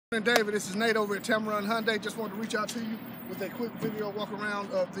David, this is Nate over at Tamarron Hyundai. Just wanted to reach out to you with a quick video walk around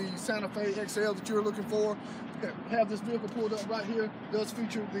of the Santa Fe XL that you're looking for. Have this vehicle pulled up right here. It does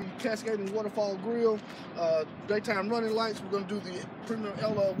feature the cascading waterfall grille, daytime running lights. We're going to do the premium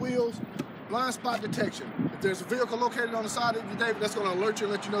alloy wheels, blind spot detection. If there's a vehicle located on the side of you, David, that's going to alert you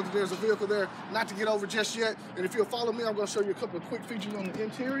and let you know that there's a vehicle there, not to get over just yet. And if you'll follow me, I'm going to show you a couple of quick features on the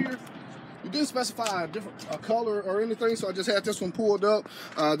interior. We didn't specify a different color or anything, so I just had this one pulled up.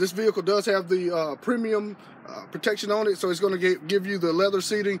 This vehicle does have the premium protection on it, so it's going to give you the leather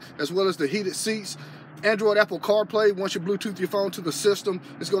seating as well as the heated seats. Android, Apple CarPlay. Once you Bluetooth your phone to the system,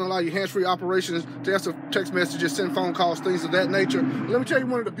 it's going to allow you hands-free operations to answer text messages, send phone calls, things of that nature. Let me tell you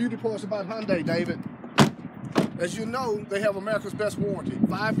one of the beauty parts about Hyundai, David. As you know, they have America's best warranty.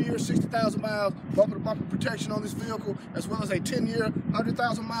 5 years, 60,000 miles, bumper-to-bumper protection on this vehicle, as well as a 10-year,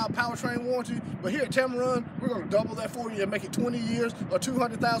 100,000-mile powertrain warranty. But here at Tamarron, we're going to double that for you and make it 20 years or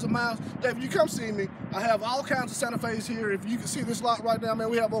 200,000 miles. David, you come see me. I have all kinds of Santa Fe's here. If you can see this lot right now,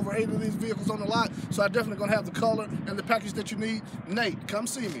 man, we have over 8 of these vehicles on the lot, so I'm definitely going to have the color and the package that you need. Nate, come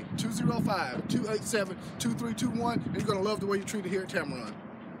see me. 205-287-2321, and you're going to love the way you're treated here at Tamarron.